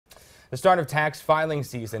The start of tax filing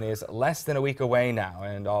season is less than a week away now,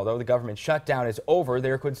 and although the government shutdown is over,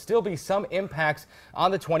 there could still be some impacts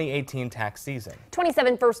on the 2018 tax season.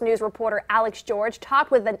 27 First News reporter Alex George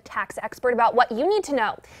talked with a tax expert about what you need to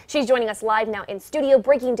know. She's joining us live now in studio,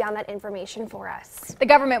 breaking down that information for us. The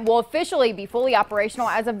government will officially be fully operational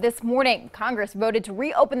as of this morning. Congress voted to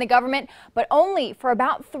reopen the government, but only for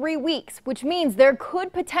about 3 weeks, which means there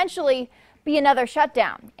could potentially be another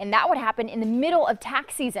shutdown, and that would happen in the middle of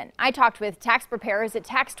tax season. I talked with tax preparers at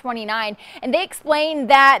Tax 29, and they explained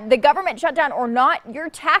that the government shutdown or not, your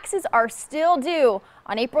taxes are still due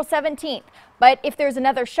on April 17th. But if there's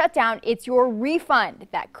another shutdown, it's your refund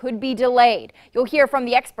that could be delayed. You'll hear from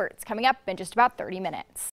the experts coming up in just about 30 minutes.